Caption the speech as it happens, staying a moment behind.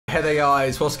Hey there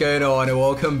guys, what's going on and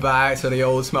welcome back to the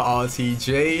Ultimate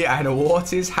RTG. And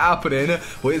what is happening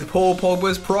with Paul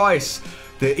Pogba's price?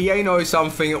 The EA knows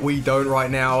something we don't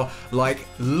right now. Like,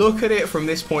 look at it from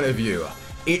this point of view.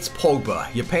 It's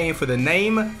Pogba. You're paying for the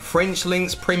name, French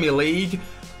links, Premier League.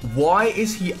 Why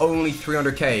is he only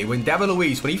 300k when David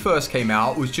Luiz, when he first came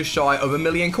out, was just shy of 1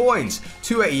 million coins?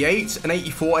 288, an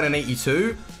 84 and an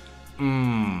 82?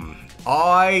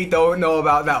 I don't know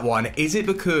about that one. Is it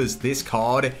because this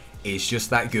card is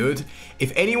just that good?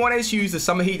 If anyone has used the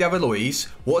Summer Heat David Luiz,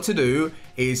 what to do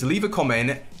is leave a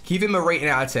comment, give him a rating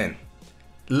out of 10.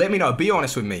 Let me know, be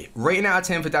honest with me. Rating out of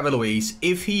 10 for David Luiz.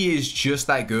 If he is just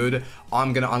that good,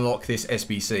 I'm going to unlock this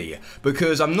SBC.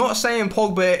 Because I'm not saying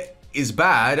Pogba is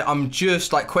bad, I'm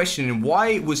just like questioning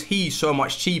why was he so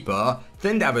much cheaper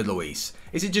than David Luiz?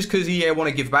 Is it just because he want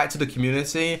to give back to the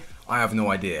community? I have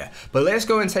no idea. But let's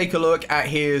go and take a look at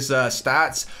his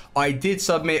stats. I did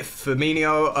submit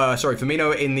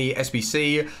Firmino in the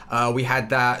SBC. We had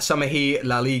that Summer Heat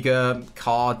La Liga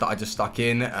card that I just stuck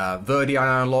in. Verdi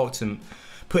I unlocked and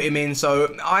put him in.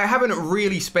 So I haven't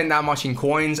really spent that much in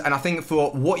coins, and I think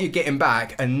for what you're getting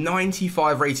back, a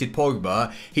 95 rated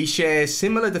Pogba, he shares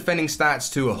similar defending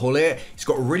stats to a Hullet. He's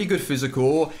got really good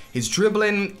physical. His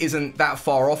dribbling isn't that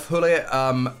far off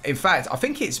Hullet. In fact, I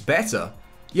think it's better.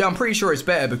 Yeah, I'm pretty sure it's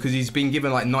better because he's been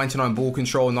given like 99 ball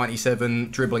control,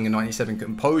 97 dribbling, and 97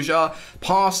 composure.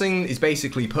 Passing is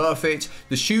basically perfect.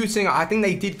 The shooting, I think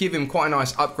they did give him quite a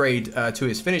nice upgrade to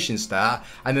his finishing stat.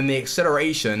 And then the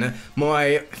acceleration,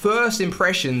 my first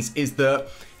impressions is that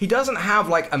he doesn't have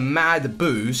like a mad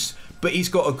boost, but he's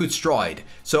got a good stride.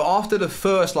 So after the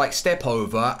first like step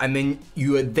over, and then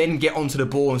you would then get onto the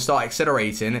ball and start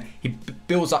accelerating, he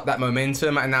builds up that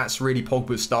momentum, and that's really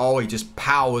Pogba's style. He just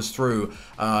powers through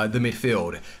the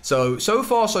midfield. So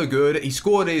far so good. He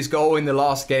scored his goal in the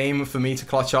last game for me to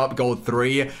clutch up gold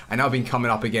 3, and I've been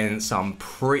coming up against some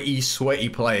pretty sweaty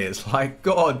players. Like,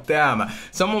 god damn.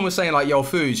 Someone was saying like, yo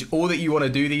Fuji, all that you want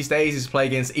to do these days is play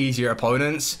against easier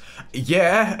opponents.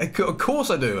 Yeah, of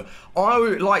course I do. I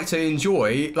would like to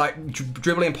enjoy like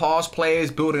dribbling past players,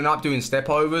 building up, doing step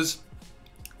overs.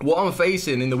 What I'm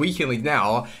facing in the weekend league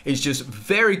now is just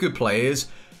very good players,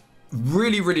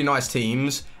 really nice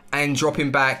teams, and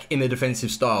dropping back in the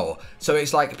defensive style. So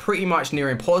it's like pretty much near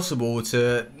impossible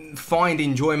to find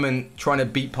enjoyment trying to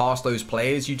beat past those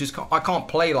players. I can't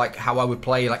play like how I would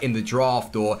play like in the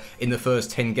draft or in the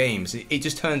first 10 games. It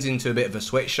just turns into a bit of a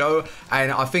sweat show,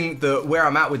 and I think that where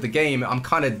I'm at with the game, I'm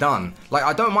kind of done. Like,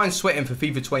 I don't mind sweating for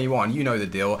FIFA 21, you know the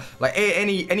deal. Like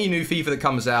any new FIFA that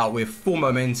comes out with full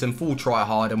momentum, full try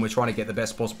hard, and we're trying to get the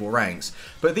best possible ranks.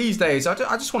 But these days, I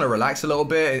just want to relax a little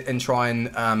bit and try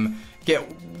and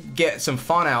get some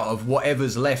fun out of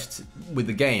whatever's left with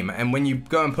the game. And when you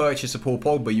go and purchase a Paul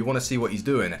Pogba, you want to see what he's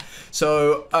doing.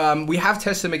 So we have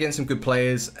tested him against some good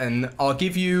players, and I'll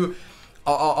give you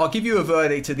a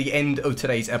verdict at the end of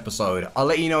today's episode. I'll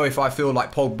let you know if I feel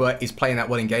like Pogba is playing that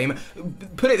well in game.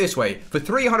 Put it this way, for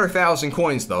 300,000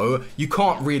 coins though, you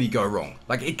can't really go wrong.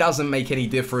 Like, it doesn't make any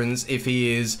difference if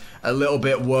he is a little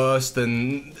bit worse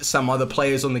than some other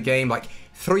players on the game. Like,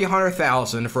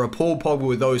 300,000 for a Paul Pogba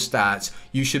with those stats,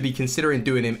 you should be considering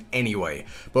doing him anyway.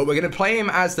 But we're going to play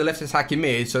him as the left attacking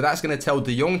mid, so that's going to tell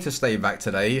De Jong to stay back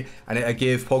today, and it'll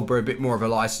give Pogba a bit more of a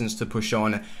license to push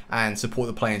on and support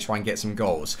the play and try and get some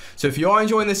goals. So if you are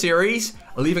enjoying the series,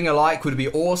 leaving a like would be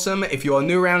awesome. If you are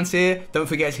new around here, don't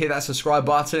forget to hit that subscribe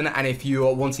button, and if you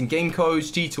are wanting game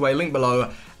codes, G2A link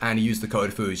below, and use the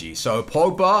code Fuji. So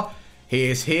Pogba, he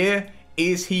is here.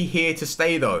 Is he here to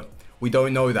stay though? We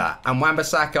don't know that. And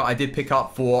Wan-Bissaka I did pick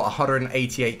up for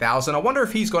 188,000. I wonder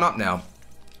if he's gone up now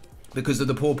because of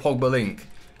the Paul Pogba link.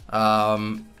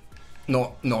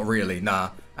 Not really,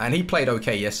 nah. And he played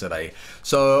okay yesterday.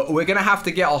 So we're going to have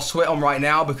to get our sweat on right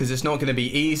now because it's not going to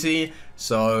be easy.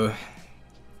 So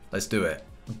let's do it.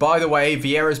 By the way,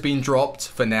 Vieira's been dropped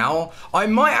for now. I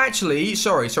might actually,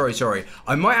 sorry.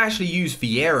 I might actually use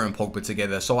Vieira and Pogba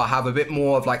together so I have a bit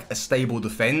more of like a stable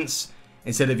defense.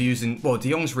 Instead of using, well,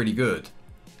 De Jong's really good.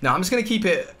 Now, I'm just going to keep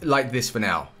it like this for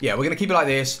now. Yeah, we're going to keep it like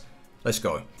this. Let's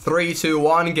go. 3, 2,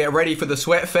 1. Get ready for the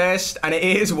sweat fest. And it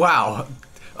is, wow,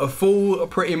 a full,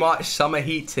 pretty much Summer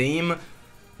Heat team.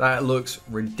 That looks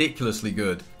ridiculously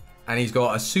good. And he's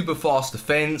got a super fast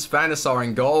defense. Van der Sar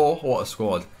in goal. What a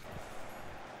squad.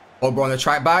 Pogba on the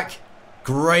track back.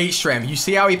 Great strength. You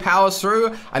see how he powers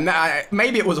through? And that,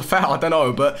 maybe it was a foul, I don't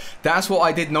know. But that's what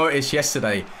I did notice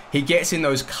yesterday. He gets in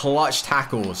those clutch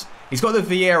tackles. He's got the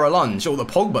Vieira lunge, or the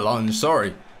Pogba lunge,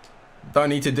 sorry. Don't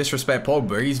need to disrespect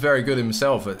Pogba. He's very good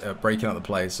himself at breaking up the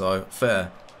play, so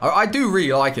fair. I do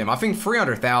really like him. I think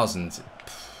 300,000,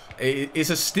 It's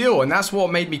a steal, and that's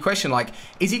what made me question, like,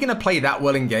 is he going to play that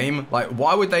well in game? Like,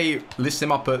 why would they list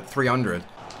him up at 300?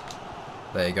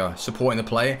 There you go, supporting the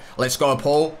play. Let's go,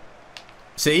 Paul.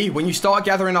 See, when you start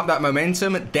gathering up that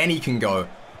momentum, then he can go.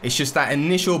 It's just that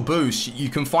initial boost. You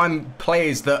can find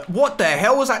players that... What the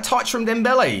hell was that touch from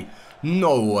Dembele?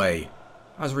 No way.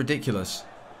 That was ridiculous.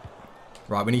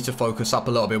 Right, we need to focus up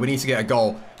a little bit. We need to get a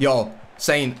goal. Yo,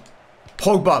 saying...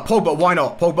 Pogba, why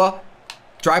not? Pogba,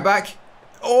 drag back.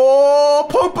 Oh,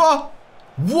 Pogba!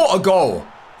 What a goal.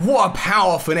 What a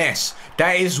power finesse.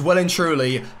 That is well and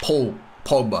truly Paul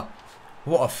Pogba.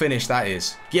 What a finish that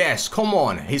is. Yes, come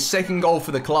on. His second goal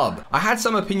for the club. I had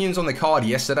some opinions on the card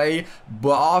yesterday,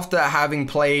 but after having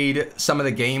played some of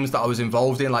the games that I was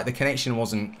involved in, like the connection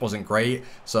wasn't great.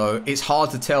 So it's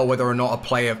hard to tell whether or not a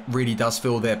player really does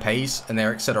feel their pace and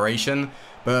their acceleration.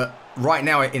 But right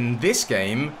now in this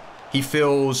game, he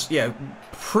feels, yeah,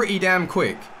 pretty damn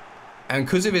quick. And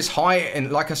because of his height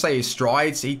and, like I say, his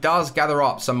strides, he does gather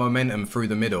up some momentum through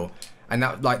the middle. And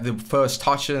that, like, the first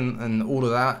touch and all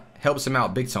of that helps him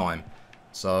out big time.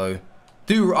 So,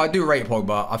 I do rate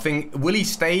Pogba. I think, will he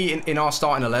stay in our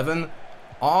starting 11?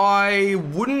 I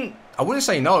wouldn't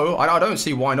say no. I don't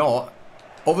see why not.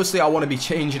 Obviously, I want to be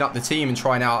changing up the team and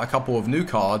trying out a couple of new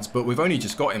cards, but we've only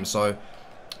just got him, so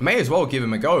may as well give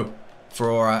him a go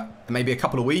for maybe a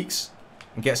couple of weeks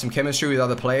and get some chemistry with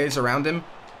other players around him.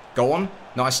 Go on.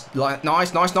 Nice.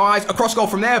 A cross goal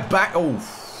from there. Back. Oh,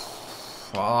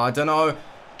 I don't know.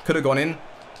 Could have gone in.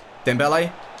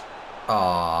 Dembele.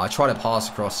 I tried to pass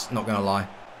across. Not going to lie.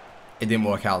 It didn't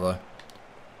work out, though.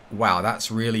 Wow,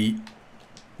 that's really,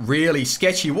 really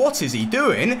sketchy. What is he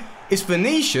doing? It's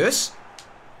Vinicius.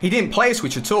 He didn't play a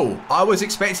switch at all. I was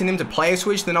expecting him to play a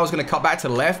switch. Then I was going to cut back to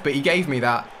the left. But he gave me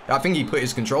that. I think he put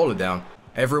his controller down.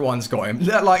 Everyone's got him.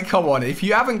 Like, come on. If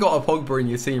you haven't got a Pogba in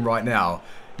your team right now,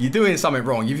 you're doing something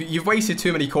wrong. You've wasted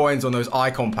too many coins on those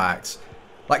icon packs.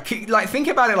 Like think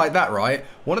about it like that, right?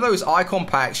 One of those icon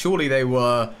packs, surely they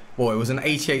were, well, it was an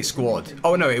 88 squad.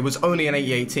 Oh, no, it was only an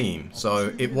 88 team.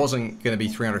 So it wasn't going to be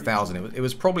 300,000. It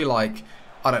was probably like,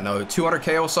 I don't know,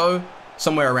 200k or so,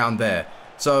 somewhere around there.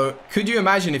 So could you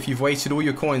imagine if you've wasted all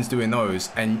your coins doing those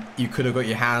and you could have got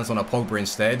your hands on a Pogba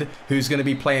instead, who's going to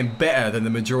be playing better than the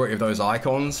majority of those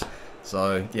icons?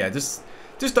 So yeah, just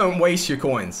don't waste your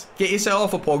coins. Get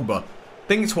yourself a Pogba.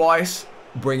 Think twice.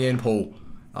 Bring in Paul.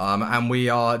 And we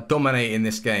are dominating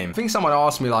this game. I think someone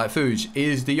asked me, like, Fuji,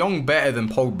 is De Jong better than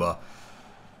Pogba?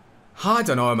 I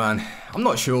don't know, man. I'm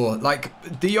not sure.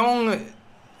 Like, De Jong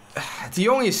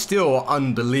is still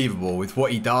unbelievable with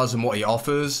what he does and what he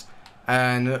offers.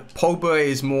 And Pogba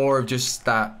is more of just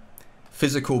that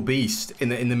physical beast in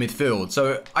the midfield.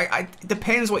 So it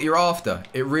depends what you're after.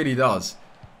 It really does.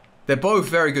 They're both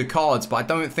very good cards, but I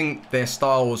don't think their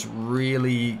styles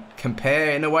really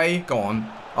compare in a way. Go on.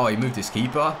 Oh, he moved his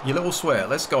keeper. You little sweat.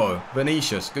 Let's go.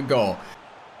 Vinicius. Good goal.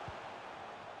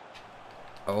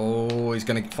 Oh, he's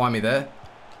going to find me there.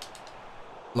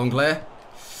 Longley.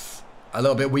 A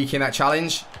little bit weak in that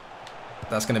challenge.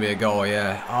 That's going to be a goal,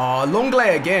 yeah. Oh, Longley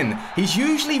again. He's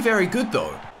usually very good,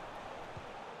 though.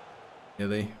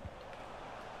 Really?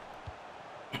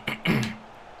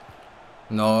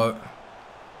 No.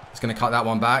 He's going to cut that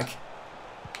one back.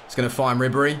 He's going to find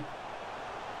Ribery.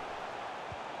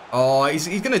 Oh, he's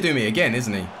going to do me again,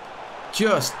 isn't he?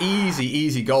 Just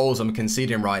easy goals I'm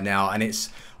conceding right now. And it's,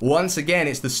 once again,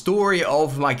 it's the story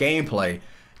of my gameplay.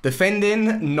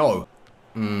 Defending, no.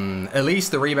 At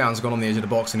least the rebound's gone on the edge of the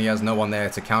box and he has no one there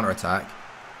to counter-attack.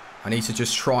 I need to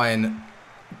just try and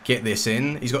get this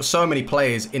in. He's got so many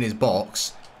players in his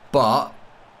box. But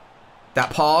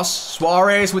that pass,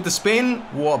 Suarez with the spin.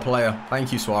 What a player.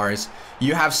 Thank you, Suarez.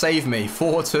 You have saved me.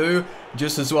 4-2.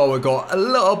 Just as well, we've got a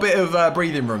little bit of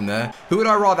breathing room there. Who would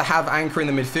I rather have anchoring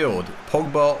the midfield?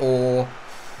 Pogba or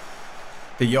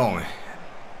De Jong?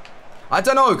 I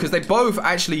don't know, because they both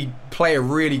actually play a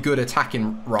really good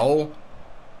attacking role.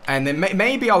 And then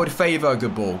maybe I would favour a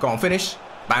good ball. Go on, finish.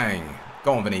 Bang.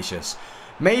 Go on, Vinicius.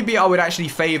 Maybe I would actually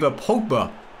favour Pogba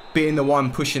being the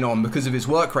one pushing on because of his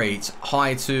work rate,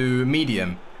 high to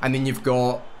medium. And then you've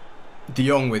got De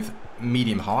Jong with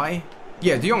medium high.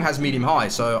 Yeah, De Jong has medium high,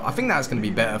 so I think that's going to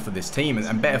be better for this team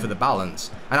and better for the balance.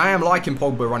 And I am liking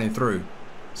Pogba running through.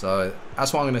 So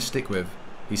that's what I'm going to stick with.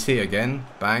 He's here again.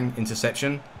 Bang.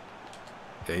 Interception.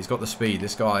 Okay, he's got the speed.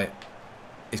 This guy,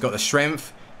 he's got the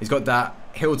strength. He's got that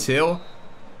heel till.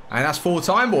 And that's full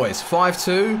time, boys.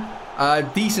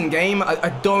 5-2. Decent game. I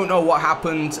don't know what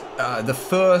happened. The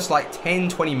first like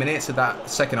 10-20 minutes of that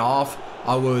second half,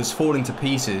 I was falling to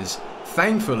pieces.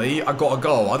 Thankfully, I got a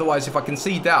goal. Otherwise, if I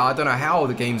concede that, I don't know how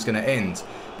the game's going to end.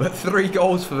 But 3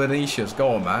 goals for Vinicius.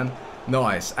 Go on, man.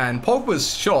 Nice. And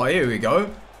Pogba's shot, here we go.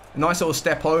 A nice little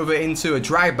step over into a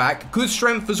drag back. Good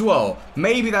strength as well.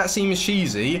 Maybe that seems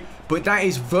cheesy, but that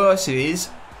is versus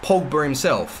Pogba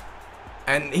himself.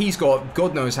 And he's got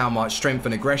God knows how much strength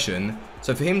and aggression.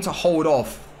 So for him to hold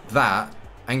off that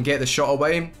and get the shot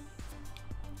away,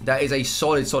 that is a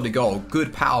solid, solid goal.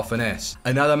 Good power finesse.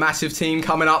 Another massive team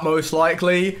coming up most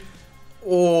likely.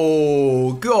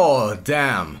 Oh, god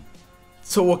damn.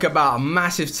 Talk about a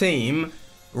massive team.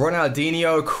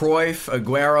 Ronaldinho, Cruyff,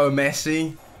 Aguero,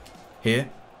 Messi. Here.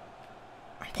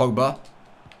 Pogba.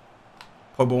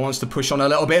 Pogba wants to push on a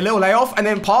little bit. Little layoff and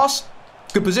then pass.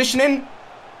 Good positioning.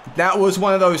 That was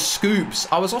one of those scoops.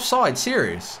 I was offside.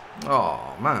 Serious.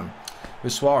 Oh, man.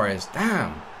 With Suarez.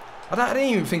 Damn. I didn't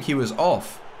even think he was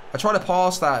off. I tried to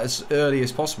pass that as early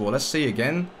as possible. Let's see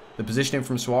again. The positioning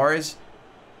from Suarez.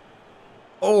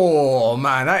 Oh,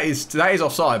 man. That is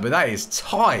offside, but that is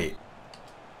tight.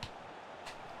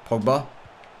 Pogba.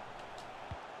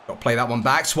 Got to play that one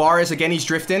back. Suarez, again, he's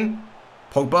drifting.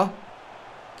 Pogba.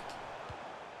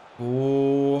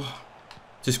 Oh.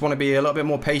 Just want to be a little bit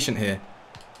more patient here.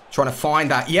 Trying to find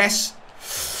that. Yes.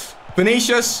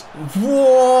 Vinicius.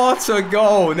 What a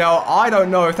goal. Now, I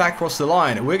don't know if that crossed the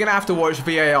line. We're going to have to watch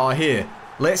VAR here.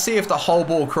 Let's see if the whole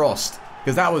ball crossed.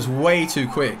 Because that was way too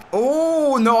quick.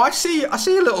 Oh, no. I see a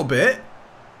little bit.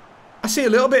 I see a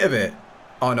little bit of it.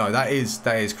 Oh, no. That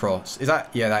is cross. Is that?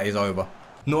 Yeah, that is over.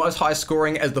 Not as high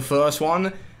scoring as the first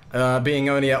one. Being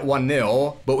only at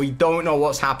 1-0. But we don't know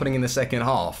what's happening in the second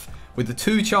half. With the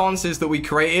two chances that we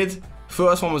created,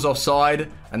 first one was offside,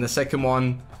 and the second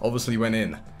one obviously went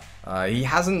in. He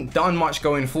hasn't done much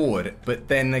going forward, but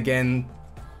then again,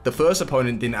 the first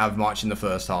opponent didn't have much in the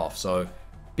first half, so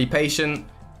be patient,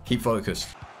 keep focused.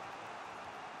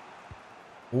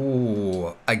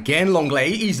 Ooh, again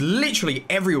Longley, he's literally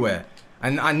everywhere,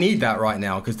 and I need that right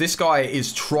now, because this guy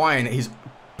is trying his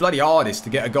bloody hardest to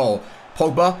get a goal.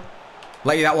 Pogba,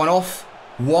 lay that one off,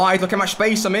 wide, look how much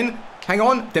space I'm in. Hang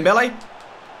on, Dembele.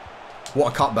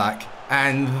 What a cutback.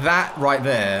 And that right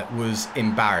there was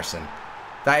embarrassing.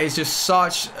 That is just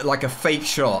such like a fake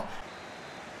shot.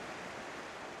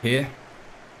 Here.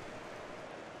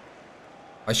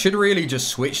 I should really just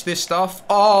switch this stuff.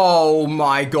 Oh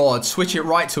my god, switch it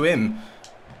right to him.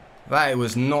 That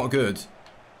was not good.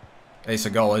 It's a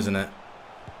goal, isn't it?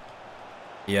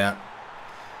 Yeah.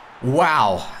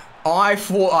 Wow. I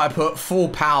thought I put full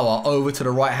power over to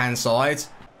the right-hand side.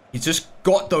 He's just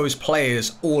got those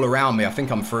players all around me. I think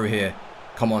I'm through here.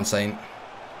 Come on, Saint.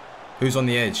 Who's on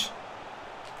the edge?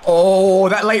 Oh,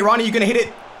 that late run. Are you going to hit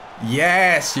it?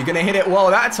 Yes, you're going to hit it well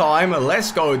that time.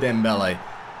 Let's go, Dembele.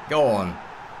 Go on.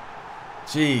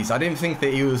 Jeez, I didn't think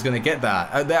that he was going to get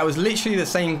that. That was literally the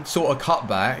same sort of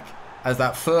cutback as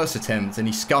that first attempt, and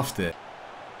he scuffed it.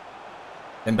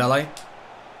 Dembele.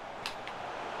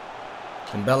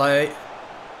 Dembele.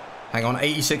 Hang on,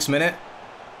 86th minute.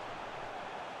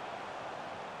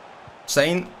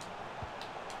 Saint.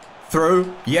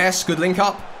 Through. Yes, good link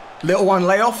up. Little one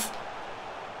layoff.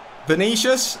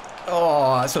 Vinicius.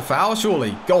 Oh, that's a foul,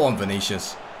 surely. Go on,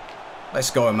 Vinicius. Let's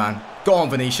go, man. Go on,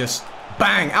 Vinicius.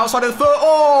 Bang. Outside of the foot.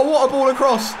 Oh, what a ball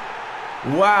across.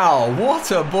 Wow, what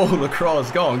a ball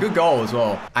across. Go on, good goal as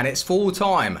well. And it's full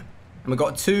time. And we've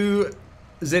got two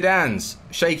Zidanes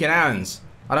shaking hands.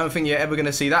 I don't think you're ever going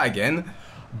to see that again.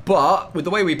 But with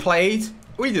the way we played,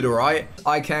 we did all right.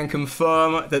 I can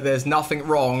confirm that there's nothing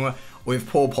wrong with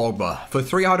Paul Pogba. For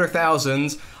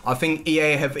 300,000, I think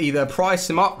EA have either priced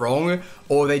him up wrong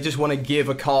or they just want to give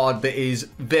a card that is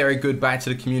very good back to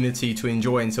the community to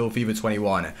enjoy until FIFA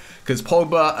 21. Because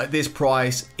Pogba at this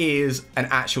price is an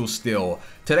actual steal.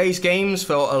 Today's games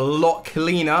felt a lot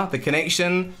cleaner, the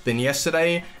connection, than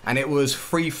yesterday, and it was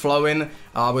free-flowing.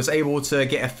 I was able to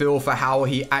get a feel for how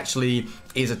he actually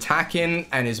is attacking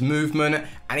and his movement,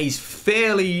 and he's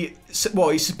fairly, well,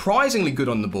 he's surprisingly good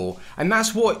on the ball. And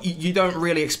that's what you don't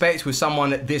really expect with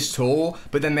someone this tall,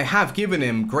 but then they have given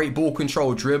him great ball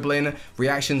control, dribbling,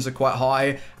 reactions are quite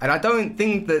high, and I don't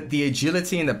think that the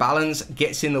agility and the balance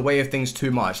gets in the way of things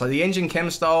too much. Like the engine chem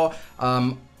style,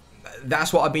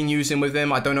 that's what I've been using with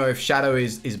him. I don't know if Shadow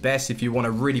is best if you want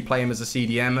to really play him as a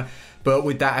CDM, but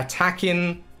with that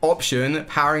attacking option,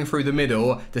 powering through the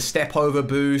middle, the step over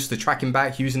boost, the tracking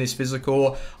back, using his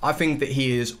physical, I think that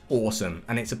he is awesome,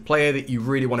 and it's a player that you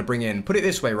really want to bring in. Put it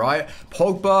this way, right?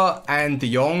 Pogba and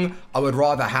De Jong, I would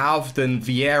rather have than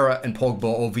Vieira and Pogba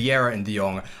or Vieira and De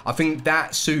Jong. I think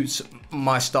that suits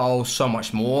my style so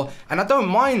much more. And I don't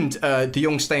mind De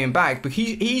Jong staying back, but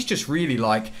he's just really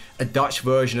like a Dutch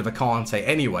version of a Kante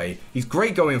anyway. He's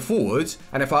great going forward,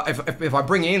 and if I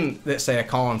bring in, let's say, a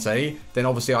Kante, then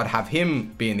obviously I'd have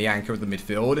him being the anchor of the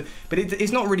midfield. But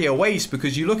it's not really a waste,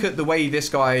 because you look at the way this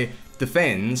guy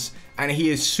defends, and he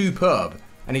is superb,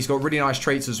 and he's got really nice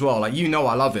traits as well. Like, you know,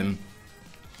 I love him.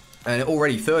 And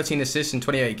already 13 assists in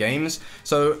 28 games.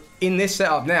 So in this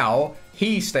setup now,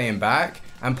 he's staying back,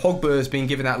 and Pogba has been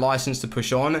given that license to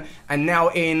push on. And now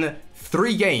in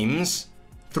 3 games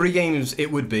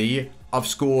it would be, I've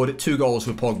scored 2 goals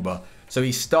with Pogba. So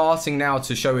he's starting now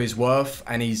to show his worth,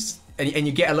 and and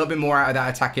you get a little bit more out of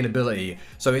that attacking ability.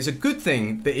 So it's a good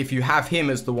thing that if you have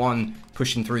him as the one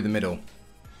pushing through the middle.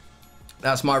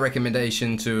 That's my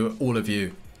recommendation to all of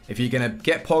you. If you're going to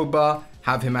get Pogba,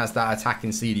 have him as that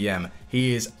attacking CDM.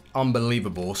 He is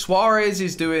unbelievable. Suarez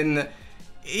is doing...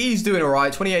 He's doing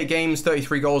alright. 28 games,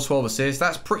 33 goals, 12 assists.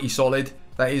 That's pretty solid.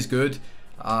 That is good.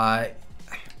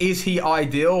 Is he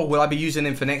ideal? Will I be using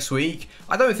him for next week?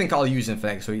 I don't think I'll use him for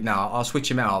next week. Now, I'll switch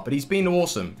him out. But he's been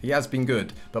awesome. He has been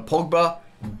good. But Pogba,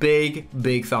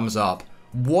 big thumbs up.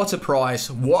 What a price.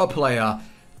 What a player.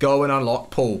 Go and unlock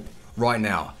Paul right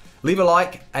now. Leave a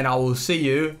like, and I will see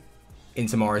you in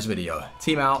tomorrow's video.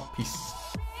 Team out. Peace.